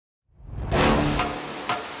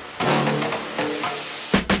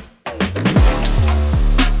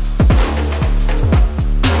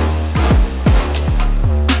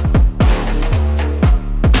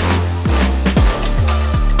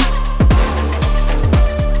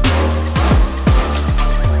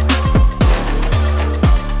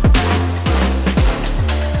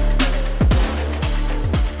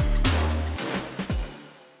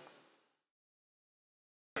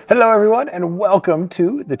Hello everyone and welcome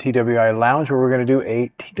to the TWI Lounge where we're going to do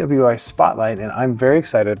a TWI Spotlight, and I'm very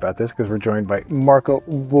excited about this because we're joined by Marco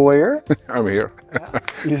Boyer. I'm here.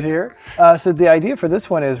 He's here. So the idea for this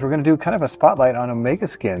one is we're going to do kind of a spotlight on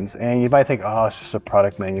Omega-Skinz, and you might think, oh, it's just a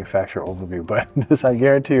product manufacturer overview, but this, I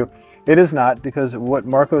guarantee you, it is not, because what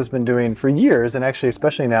Marco has been doing for years, and actually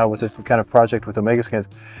especially now with this kind of project with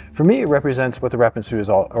Omega-Skinz, for me it represents what the rap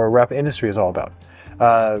industry is all about.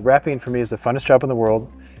 Rapping for me is the funnest job in the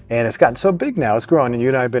world, and it's gotten so big now, it's grown, and you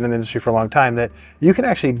and I have been in the industry for a long time, that you can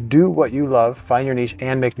actually do what you love, find your niche,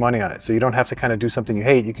 and make money on it. So you don't have to kind of do something you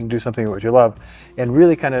hate, you can do something that you love, and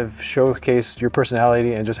really kind of showcase your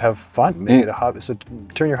personality and just have fun, make it a hobby. So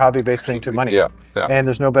turn your hobby basically into money. Yeah. And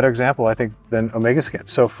there's no better example, I think, than Omega-Skinz.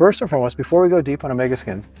 So first and foremost, before we go deep on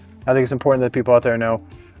Omega-Skinz, I think it's important that people out there know,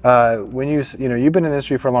 when you've been in the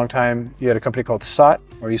industry for a long time, you had a company called SOT,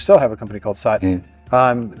 or you still have a company called SOT.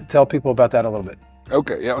 Tell people about that a little bit.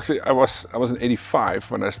 Okay, yeah, actually I was in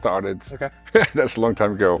 85 when I started. Okay. That's a long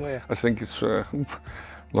time ago. Yeah. I think it's a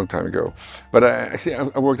long time ago. But actually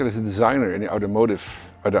I worked as a designer in the automotive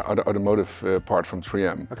part from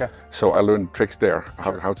 3M. Okay. So I learned tricks there,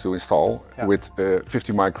 how to install with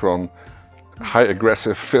 50 micron high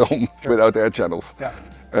aggressive film without air channels. Yeah.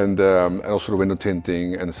 And also the window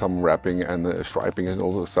tinting and some wrapping and striping and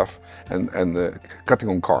all those stuff, and cutting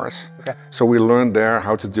on cars. Okay. So we learned there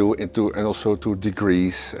how to do it, and also to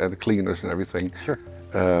degrease and cleaners and everything. Sure.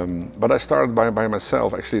 But I started by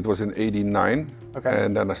myself. Actually, it was in '89,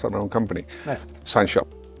 and then I started my own company, Sign Shop.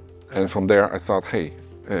 And from there, I thought, hey,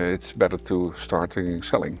 it's better to start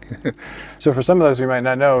selling. So for some of those who might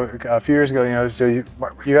not know, a few years ago, so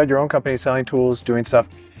you had your own company selling tools, doing stuff.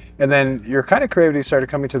 And then your kind of creativity started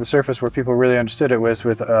coming to the surface where people really understood it was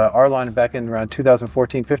with Arlon back in around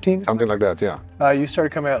 2014, 15? Something like that, yeah. You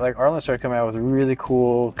started coming out, Arlon started coming out with really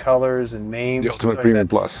cool colors and names. The Ultimate Premium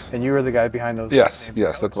Plus. And you were the guy behind those names.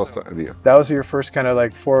 Yes, that was the idea. That was your first kind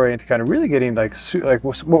of foray into kind of really getting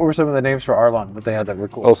what were some of the names for Arlon that they had that were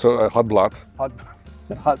cool? Also Hot Blood.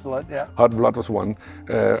 Hot Blood, yeah. Hot Blood was one.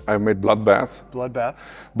 I made Bloodbath. Bloodbath.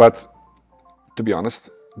 But to be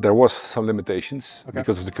honest, there was some limitations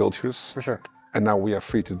because of the cultures. For sure. And now we are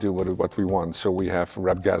free to do what we want. So we have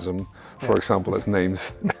Rapgasm, for example, as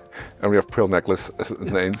names. And we have Pearl Necklace as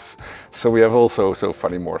names. So we have also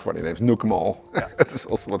more funny names. Nuke 'em all. That is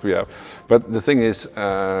also what we have. But the thing is,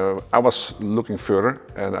 I was looking further,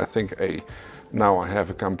 and I think now I have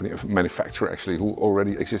a company, a manufacturer actually, who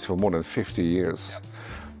already exists for more than 50 years.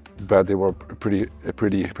 But they were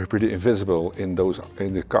pretty invisible in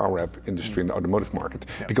the car wrap industry, in the automotive market,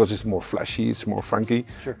 because it's more flashy, it's more funky.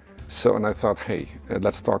 Sure. So, and I thought, hey,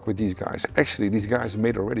 let's talk with these guys. Actually, these guys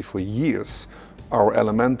made already for years our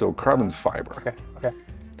Elemento carbon fiber. Okay.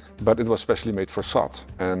 But it was specially made for SOT.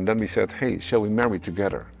 And then we said, hey, shall we marry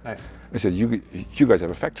together? Nice. I said, you guys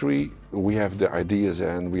have a factory, we have the ideas,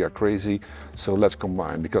 and we are crazy, so let's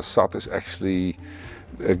combine, because SOT is actually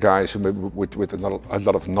guys with a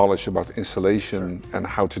lot of knowledge about installation and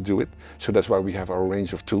how to do it. So that's why we have our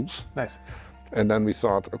range of tools. Nice. And then we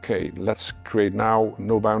thought, okay, let's create now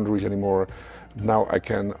no boundaries anymore. Now I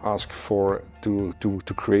can ask to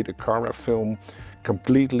create a car wrap film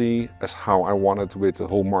completely as how I want it, with the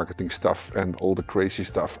whole marketing stuff and all the crazy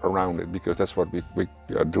stuff around it, because that's what we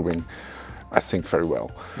are doing, I think, very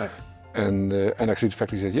well. Nice. And actually the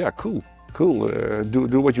factory said, yeah, cool,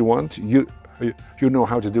 do what you want. You know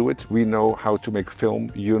how to do it, we know how to make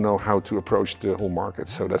film, you know how to approach the whole market.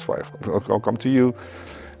 So that's why I'll come to you,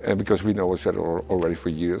 because we know each other already for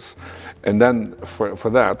years. And then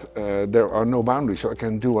for that, there are no boundaries, so I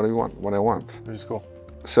can do what I want. Which is cool.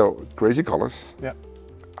 So crazy colors. Yeah.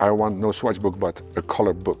 I want no swatch book, but a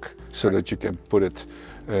color book, so that you can put it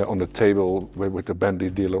on the table with a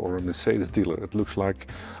Bentley dealer or a Mercedes dealer. It looks like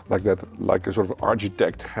a sort of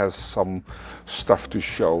architect has some stuff to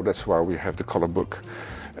show. That's why we have the color book.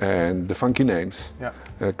 And the funky names,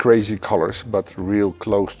 crazy colors, but real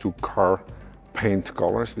close to car paint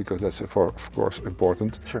colors, because that's of course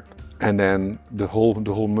important. Sure. And then the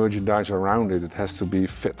whole merchandise around it, it has to be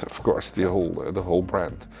fit, of course, the whole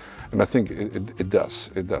brand. And I think it does.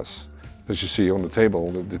 As you see on the table,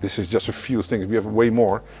 this is just a few things. We have way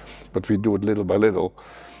more, but we do it little by little.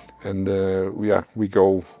 And we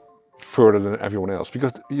go further than everyone else,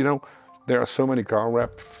 because there are so many car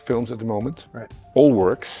wrap films at the moment. Right. All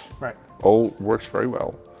works. Right. All works very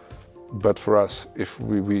well. But for us, if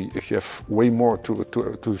you have way more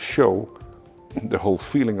to show the whole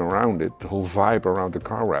feeling around it, the whole vibe around the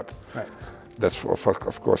car wrap, that's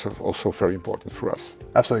of course also very important for us.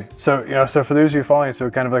 Absolutely. So so for those of you following, so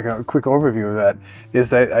kind of like a quick overview of that is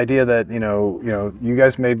the idea that you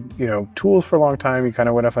guys made tools for a long time. You kind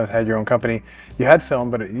of went off and had your own company. You had film,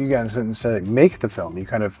 but you guys didn't say make the film. You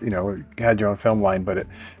kind of had your own film line, but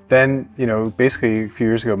then basically a few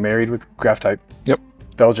years ago married with Graph Type. Yep.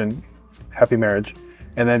 Belgian, happy marriage,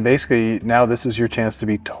 and then basically now this is your chance to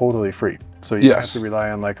be totally free. So you don't have to rely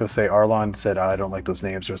on, like, let's say Arlon said, I don't like those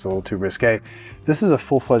names, it's a little too risque. This is a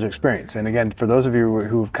full-fledged experience. And again, for those of you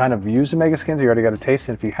who've kind of used Omega-Skinz, you already got a taste,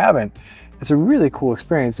 and if you haven't, it's a really cool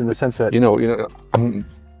experience in the sense that... I'm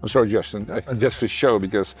sorry, Justin, just for show,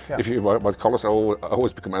 because if you about colors, I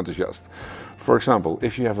always become enthusiastic. For example,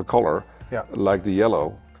 if you have a color like the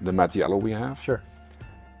yellow, the matte yellow we have,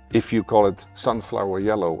 if you call it sunflower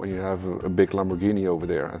yellow and you have a big Lamborghini over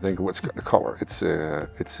there, I think what's the color? It's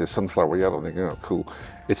a sunflower yellow. I think, cool.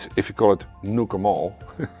 If you call it Nuke 'em all,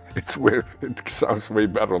 it sounds way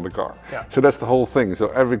better on the car. Yeah. So that's the whole thing. So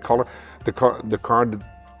every color, the car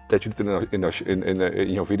that you did in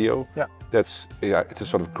your video, it's a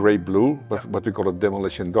sort of gray blue, but we call it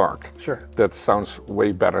demolition dark. Sure. That sounds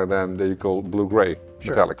way better than you call blue gray.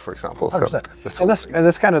 Metallic, for example. 100%. So and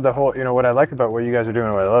that's kind of the whole, what I like about what you guys are doing,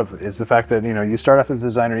 and what I love, is the fact that, you start off as a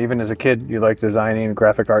designer, even as a kid, you like designing,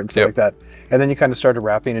 graphic art and stuff like that. And then you kind of started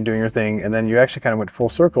rapping and doing your thing, and then you actually kind of went full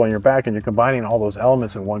circle in your back, and you're combining all those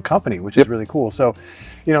elements in one company, which is really cool. So,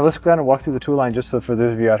 let's kind of walk through the tool line just so for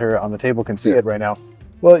those of you out here on the table can see it right now.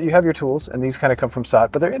 Well, you have your tools, and these kind of come from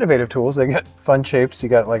SOT, but they're innovative tools. They get fun shapes. You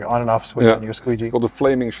got like on and off switch on your squeegee. Called the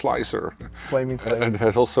flaming slicer. Flaming slicer. And it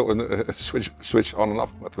has also a switch on and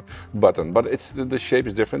off button. But the shape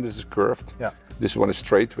is different. This is curved. Yeah. This one is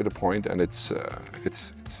straight with a point, and it's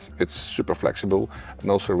super flexible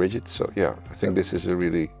and also rigid. So yeah, I think this is a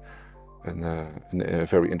really a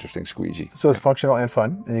very interesting squeegee. So it's functional and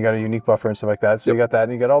fun, and you got a unique buffer and stuff like that. So you got that,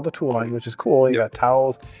 and you got all the tool line, which is cool. You got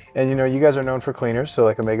towels, and you guys are known for cleaners. So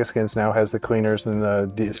like Omega-Skinz now has the cleaners and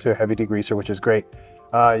the heavy degreaser, which is great.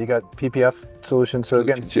 You got PPF solutions. So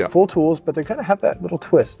again, full tools, but they kind of have that little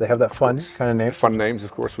twist. They have that fun kind of name. Fun names,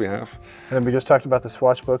 of course, we have. And then we just talked about the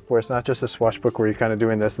swatch book, where it's not just a swatch book where you're kind of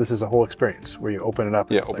doing this. This is a whole experience where you open it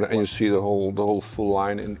up. Yeah, open it, and you see the whole full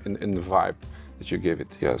line in the vibe that you give it,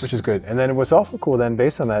 yes. Which is good. And then what's also cool then,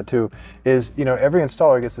 based on that too, is every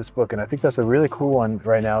installer gets this book, and I think that's a really cool one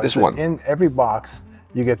right now. This one. In every box,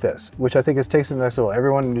 you get this, which I think is takes to the next level.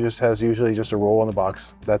 Everyone just has usually just a roll in the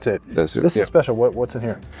box. That's it. This is special. What's in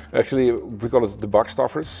here? Actually, we call it the box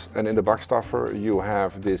stuffers, and in the box stuffer you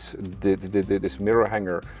have this mirror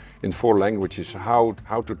hanger in 4 languages, how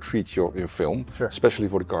to treat your film, especially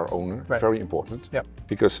for the car owner. Very important.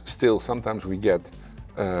 Because still sometimes we get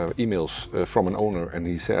emails from an owner, and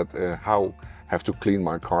he said, how have to clean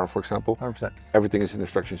my car, for example. 100%. Everything is in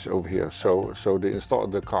instructions over here. So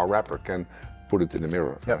the car wrapper can put it in the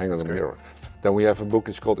mirror, hang on the mirror. Then we have a book,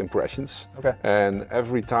 it's called Impressions. Okay. And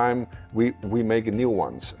every time we make new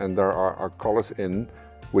ones, and there are colors in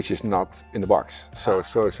which is not in the box. So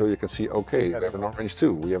you can see, okay, we have an orange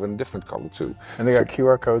too, we have a different color too. And they got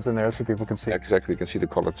QR codes in there so people can see. Exactly, you can see the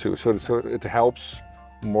color too. So it helps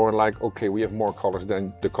more like, okay, we have more colors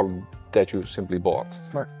than the color that you simply bought.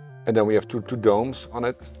 Smart. And then we have two domes on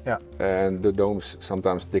it. Yeah. And the domes,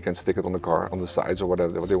 sometimes they can stick it on the car, on the sides or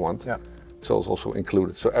whatever they want. Yeah. So it's also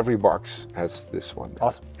included. So every box has this one.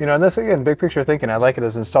 Awesome. And this again, big picture thinking, I like it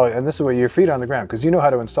as installer, and this is where your feet on the ground, because you know how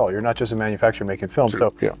to install. You're not just a manufacturer making film.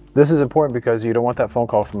 True. So this is important because you don't want that phone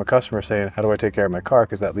call from a customer saying, how do I take care of my car?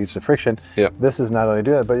 Because that leads to friction. Yeah. This is not only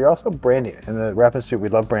doing that, but you're also branding it. In the Rap Institute, we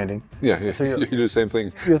love branding. Yeah, so you do the same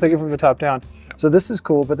thing. You're thinking from the top down. So this is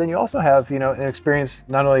cool, but then you also have, an experience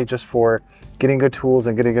not only just for getting good tools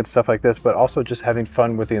and getting good stuff like this, but also just having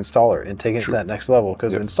fun with the installer and taking it to that next level.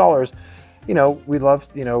 Because installers, we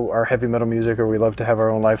love, our heavy metal music, or we love to have our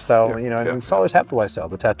own lifestyle, and installers have the lifestyle,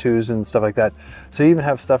 the tattoos and stuff like that. So you even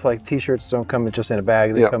have stuff like t-shirts don't come just in a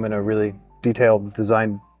bag, they come in a really detailed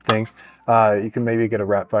design thing. You can maybe get a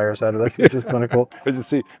rat virus out of this, which is kind of cool. But you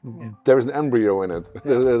see, there's an embryo in it.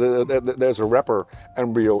 There's a wrapper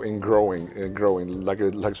embryo in growing, like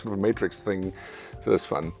sort of a matrix thing. So that's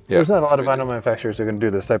fun. Yeah. There's not a lot of vinyl manufacturers who are going to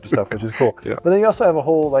do this type of stuff, which is cool. But then you also have a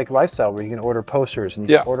whole lifestyle where you can order posters and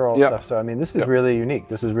you can order all this stuff. So I mean, this is really unique.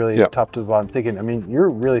 This is really top to the bottom thinking. I mean, you're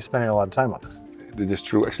really spending a lot of time on this. It is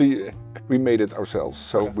true. Actually, we made it ourselves.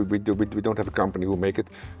 So we don't have a company who make it.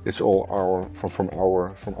 It's all from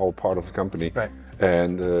our part of the company. Right.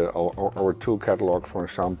 And our tool catalog, for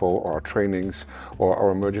example, our trainings, or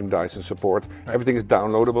our merchandise and support, everything is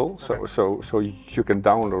downloadable. So you can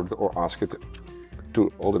download it or ask it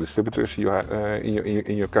to all the distributors you have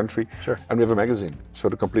in your country. Sure. And we have a magazine, so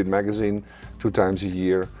the complete magazine, 2 times a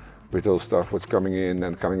year, with all stuff, what's coming in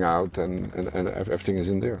and coming out, and everything is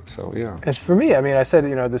in there. So yeah. And for me, I mean, I said,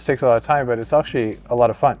 you know, this takes a lot of time, but it's actually a lot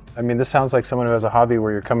of fun. I mean, this sounds like someone who has a hobby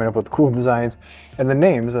where you're coming up with cool designs, and the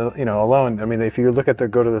names, you know, alone. I mean, if you look at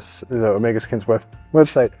go to the Omega-Skinz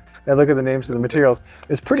website and look at the names of the materials,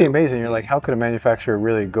 it's pretty amazing. You're like, how could a manufacturer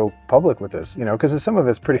really go public with this? You know, because some of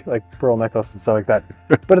it's pretty like pearl necklace and stuff like that.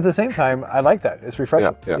 But at the same time, I like that. It's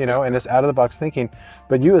refreshing, you know, and it's out of the box thinking.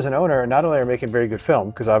 But you as an owner, not only are making very good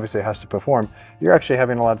film, because obviously it has to perform, you're actually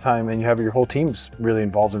having a lot of time, and you have your whole team's really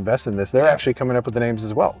involved, invested in this. They're actually coming up with the names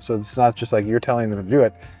as well. So it's not just like you're telling them to do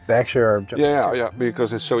it. They actually are. Yeah,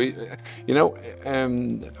 because it's so, you know,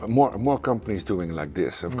 more companies doing like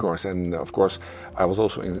this, of course. And of course, I was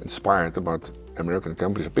also inspired about American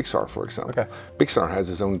companies, Pixar, for example. Okay. Pixar has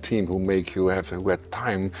its own team who had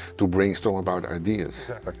time to brainstorm about ideas.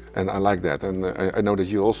 Exactly. And I like that. And I know that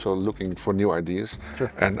you're also looking for new ideas.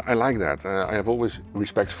 Sure. And I like that. I have always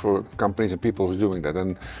respect for companies and people who's doing that.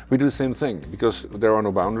 And we do the same thing because there are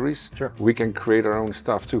no boundaries. Sure. We can create our own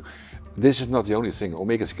stuff too. This is not the only thing.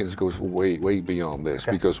 Omega-Skinz goes way beyond this,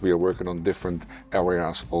 because we are working on different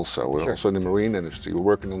areas also. We're also in the marine industry. We're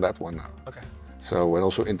working on that one now. Okay. So, and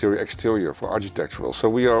also interior exterior for architectural. So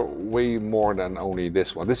we are way more than only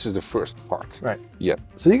this one. This is the first part. Right. Yeah.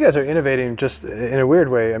 So you guys are innovating just in a weird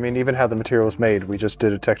way. I mean, even how the material is made, we just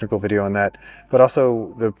did a technical video on that, but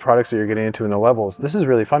also the products that you're getting into and the levels. This is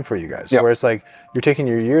really fun for you guys, where it's like you're taking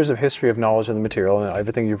your years of history of knowledge of the material and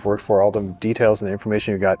everything you've worked for, all the details and the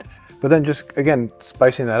information you got, but then just, again,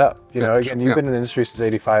 spicing that up. You know, again, you've been in the industry since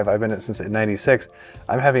 '85, I've been in it since '96.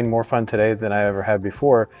 I'm having more fun today than I ever had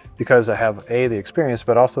before because I have A, the experience,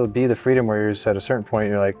 but also B, the freedom where you're just at a certain point,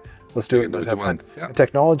 you're like, let's do it, let's have fun. The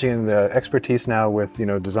technology and the expertise now with, you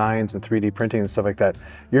know, designs and 3D printing and stuff like that,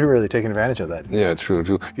 you're really taking advantage of that. Yeah,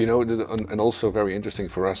 true. You know, and also very interesting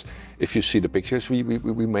for us, if you see the pictures we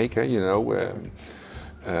make, you know,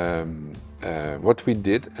 what we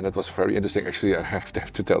did, and that was very interesting. Actually, I have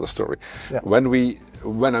to tell the story. Yeah.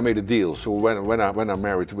 When I made a deal, so when I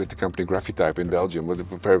married with the company Graphtype in Belgium, with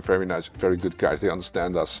very nice, very good guys, they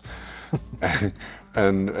understand us,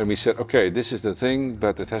 and we said, okay, this is the thing,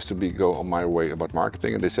 but it has to go on my way about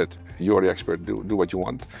marketing. And they said, you are the expert, do what you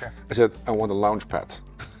want. Okay. I said, I want a lounge pad.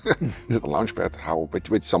 Is it a lounge pad? How?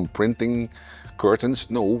 With some printing curtains?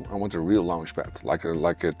 No, I want a real lounge pad, like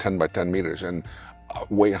a 10 by 10 meters and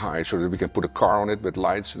way high, so that we can put a car on it with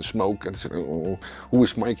lights and smoke, and say, oh, who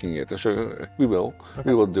is making it? So we will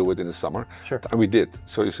do it in the summer. Sure. And we did.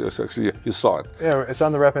 So you saw it. Yeah, it's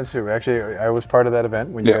on the Rep and Sue. Actually, I was part of that event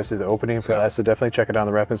when you guys did the opening for that. So definitely check it out on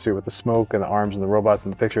the Rep and Sue with the smoke and the arms and the robots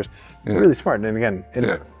and the pictures. Really smart, and again,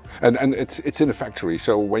 innovative. And it's in a factory.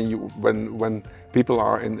 So when people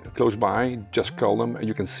are close by, just call them and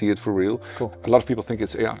you can see it for real. Cool. A lot of people think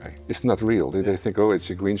it's AI. It's not real. They think, oh, it's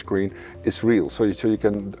a green screen. It's real. So you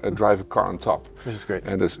can drive a car on top. Which is great.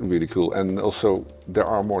 And that's really cool. And also there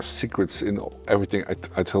are more secrets in everything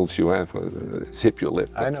I told you. Zip your lip.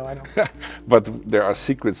 But, I know. But there are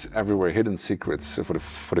secrets everywhere, hidden secrets for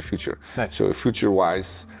the future. Nice. So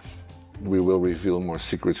future-wise, we will reveal more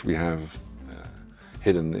secrets we have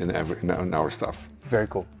hidden in our stuff. Very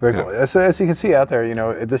cool. Very cool. So as you can see out there, you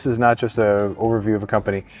know, this is not just an overview of a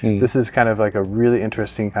company. This is kind of like a really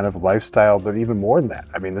interesting kind of lifestyle, but even more than that.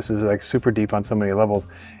 I mean, this is like super deep on so many levels.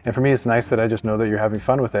 And for me, it's nice that I just know that you're having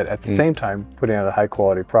fun with it at the same time putting out a high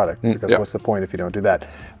quality product. Because what's the point if you don't do that?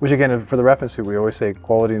 Which again, for the Rep and Sue, we always say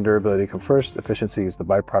quality and durability come first. Efficiency is the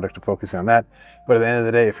byproduct of focusing on that. But at the end of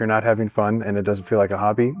the day, if you're not having fun and it doesn't feel like a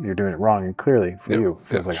hobby, you're doing it wrong. And clearly for you, it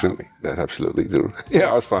feels like a hobby. That absolutely do.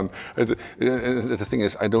 Yeah, it was fun. The thing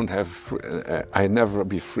is, I never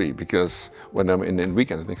be free, because when I'm in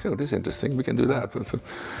weekends, I think, oh, this is interesting, we can do that. So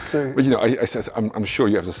but you know, I'm sure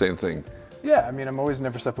you have the same thing. Yeah, I mean, I'm always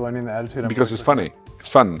never stop learning the attitude. Because it's funny. It's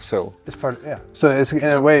fun, so. It's part of, So it's in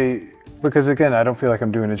a way, because again, I don't feel like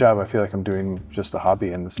I'm doing a job, I feel like I'm doing just a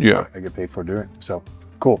hobby, and this is what I get paid for doing. So.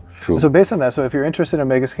 Cool. So based on that, so if you're interested in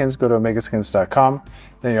Omega-Skinz, go to Omega-Skinz.com.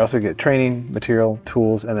 Then you also get training, material,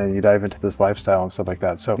 tools, and then you dive into this lifestyle and stuff like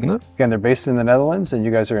that. So again, they're based in the Netherlands, and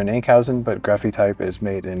you guys are in Enkhuizen, but Graphtype is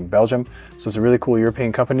made in Belgium. So it's a really cool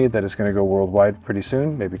European company that is going to go worldwide pretty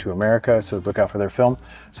soon, maybe to America. So look out for their film.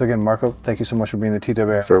 So again, Marco, thank you so much for being the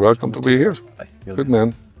TWR. Very welcome to be here. Good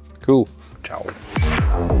man. Cool. Ciao.